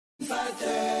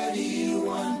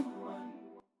531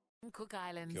 Cook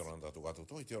Islands. Kia ora tātou katoa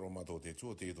toi, te aro mātou te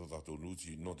tua te to tātou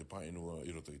luci no te paenua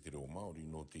i roto i te reo Maori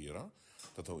no te ira,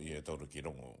 tātou i e taura ki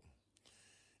rongo.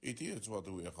 E tia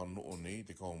tuatu e ka noo nei,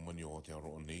 te kao mani o te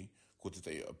aro nei, ko te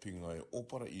tei apinga e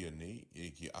opara ia nei,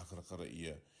 e ki akarakara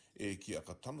ia, e ki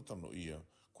aka tanotano ia,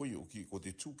 ko i uki ko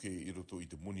te tūke i roto i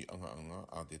te muni anga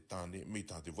a te tāne me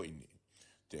tā te waine.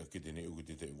 Te akite nei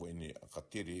uki te waine ka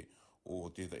tere, o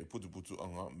te tai putu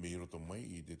anga me roto mai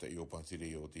i te tai o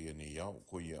pātire o te nei au,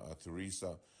 ko ia a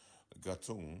Teresa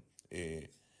Gatung e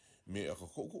me aka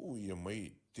koko ia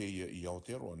mai te ia i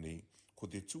Aotearoa nei, ko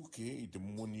te tūke i te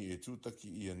moni e tūtaki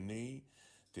ia nei,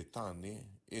 te tāne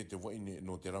e te waine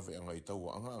no te rawe anga i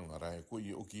taua anga rai, ko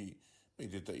ia oki me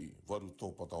te tai waru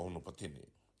tōpata ono patene.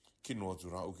 Kino atu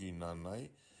rā uki nānai,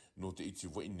 no te iti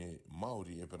waine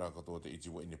Maori e pera katoa te iti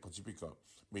waine Pasifika,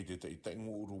 me te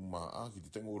taingo uru maa ki te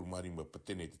taingo uru marima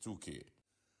patene te tūke.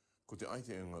 Ko te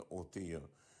aiteanga o teia,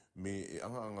 me e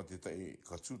anga te tai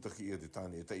ka tūtaki ia te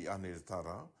tāne e tai ane te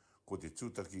tāra, ko te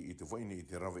tūtaki i te waine i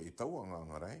te rawe i tau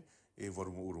anga rai, e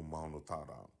warunga uru maono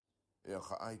tāra. E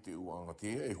aka aite ua anga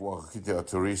teia, e kua ki te a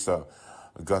Teresa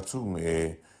Gatung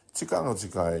e tikanga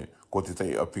tikai, ko te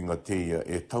tai apinga teia,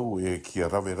 e tau e kia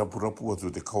rawe rapurapu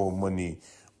atu te kaua mani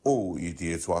o i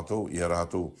te e tuato i a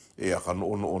rātou e aka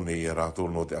no nei i a rātou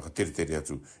no te aka tere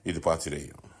atu i te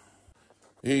pātireia.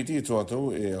 E i te e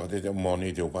tuato e aka te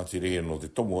maone te o pātireia no te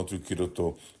tomo atu ki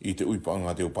roto i te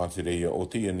uipaanga te o pātireia o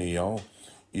te nei au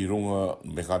i runga,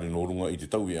 me kāre no runga i te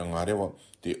tau i a ngā rewa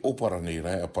te opara nei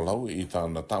rai a palau i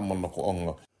tāna tāmana ko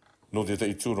anga no te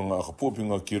tai tūranga aka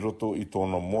pōpinga ki roto i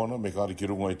tōna moana, me kāre ki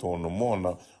runga i tōna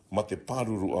moana ma te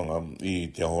pāruru anga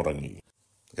i te ahorangi.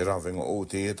 E rāwenga o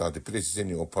te e tā te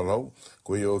presideni o Palau,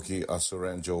 ko i oki a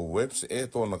Saranjo Webs, e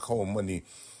tōna kaua mani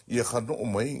i a kano o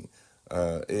mai,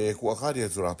 e kua kāre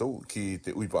atu rātou ki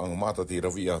te uipaanga māta te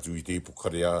rawi atu i te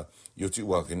ipukarea i o ti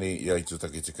uake nei i aitu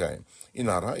take te kai.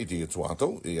 Ina rā i te atu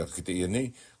rātou, e a ki te ia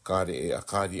nei, kāre e a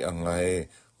kāri anga e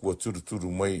kua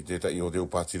turu mai te tai o te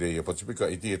upātire i a Pasifika,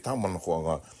 i te e tāmana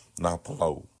koanga nā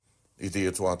Palau. I te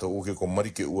atu rātou o ke ko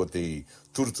marike ua te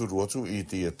turu atu i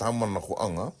te e tāmana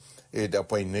koanga, e te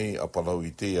apai nei a Palau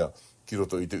i tea ki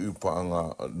roto i te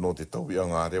upaanga no te tau i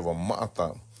anga rewa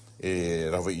maata e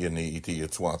rawa ia nei i te ia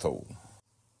tuatau.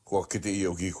 Kua kite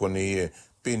ia o ki kone e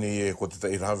pene e ko te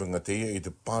tai rawenga te ia i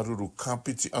te pāruru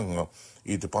kāpiti anga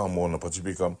i te pāmoana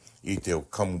Pasifika i te o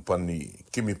kamupani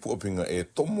kimi puapinga e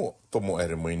tomo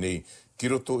ere mai nei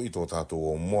ki roto i tō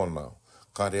tātou o moana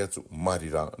kāre atu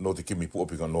marira no te kimi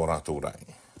puapinga no rātou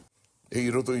rai. E i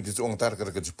roto i te tuanga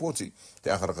tārakaraka Tipoti,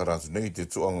 te akarakaratu nei, te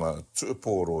tuanga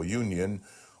Tuaporo Union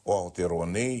o Aotearoa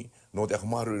nei, no te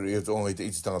akamaru i tuanga i te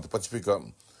iti tangata Pasifika,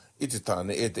 i te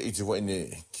tāne e te iti waine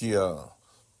kia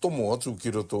tomo atu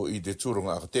ki roto i te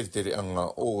tūranga aka tere anga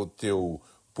o teo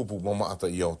pupu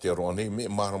mamaata i Aotearoa nei, me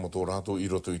marama tō rātou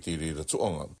i roto i te rira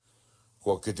tuanga.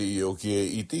 Kua kete i o ki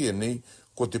i tia nei,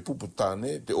 ko te pupu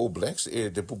tāne, te All Blacks, e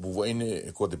te pupu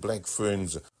waine, ko te Black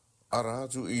Ferns, ara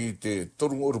atu i te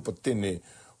torunga urupa tene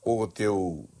o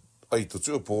teo aito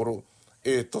Tuaporo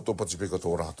e toto Pasifika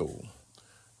tō rātou.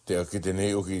 Te akite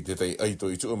nei oki te tai aito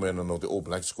i tuamena no te All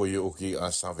Blacks ko i oki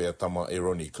a Savea Tama e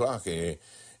Ronnie Clark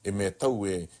e mea tau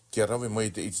e kia rawe mai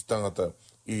te iti tangata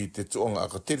i te tuanga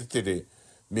aka tere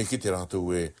me ki te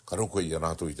rātou e karoko i a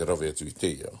rātou i te rawe atu i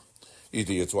teia. I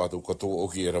te atuatu katoa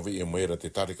oki e rawe e maera te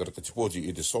tārekaraka Tipoti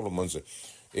i te Solomons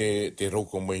e te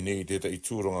rauko mai nei te tai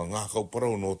tūranga ngā kau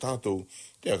parau no tātou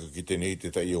te aka ki te nei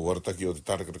te tai o warataki o te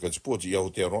tārekaraka Tipoti i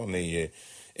Aotearoa nei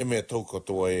e mea tau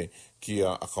katoa e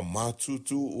kia aka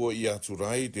mātutu o i atu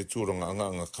rai te tūranga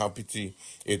anga kāpiti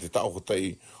e te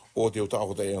taokatai o te o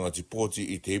taokatai anga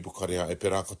Tipoti i te ipukarea e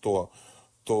pera katoa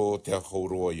tō te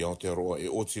akauroa i Aotearoa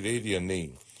e o tireria nei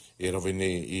e rawe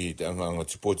nei i te anga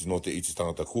Tipoti no te iti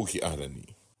tangata kuki arani.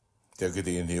 Te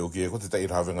akite i nei o kia, ko te tai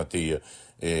rawenga te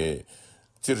e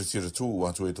tira tū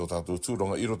atu e tō tātou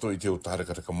tūronga i roto i te o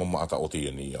tārekaraka mamaata o te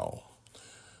nei au.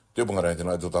 Te pangarai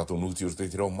tēnā i tō tātou nuti o te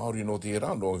reo Maori no te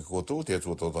rāno o ki koto, te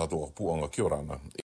atua tō tātou apuanga kia orana.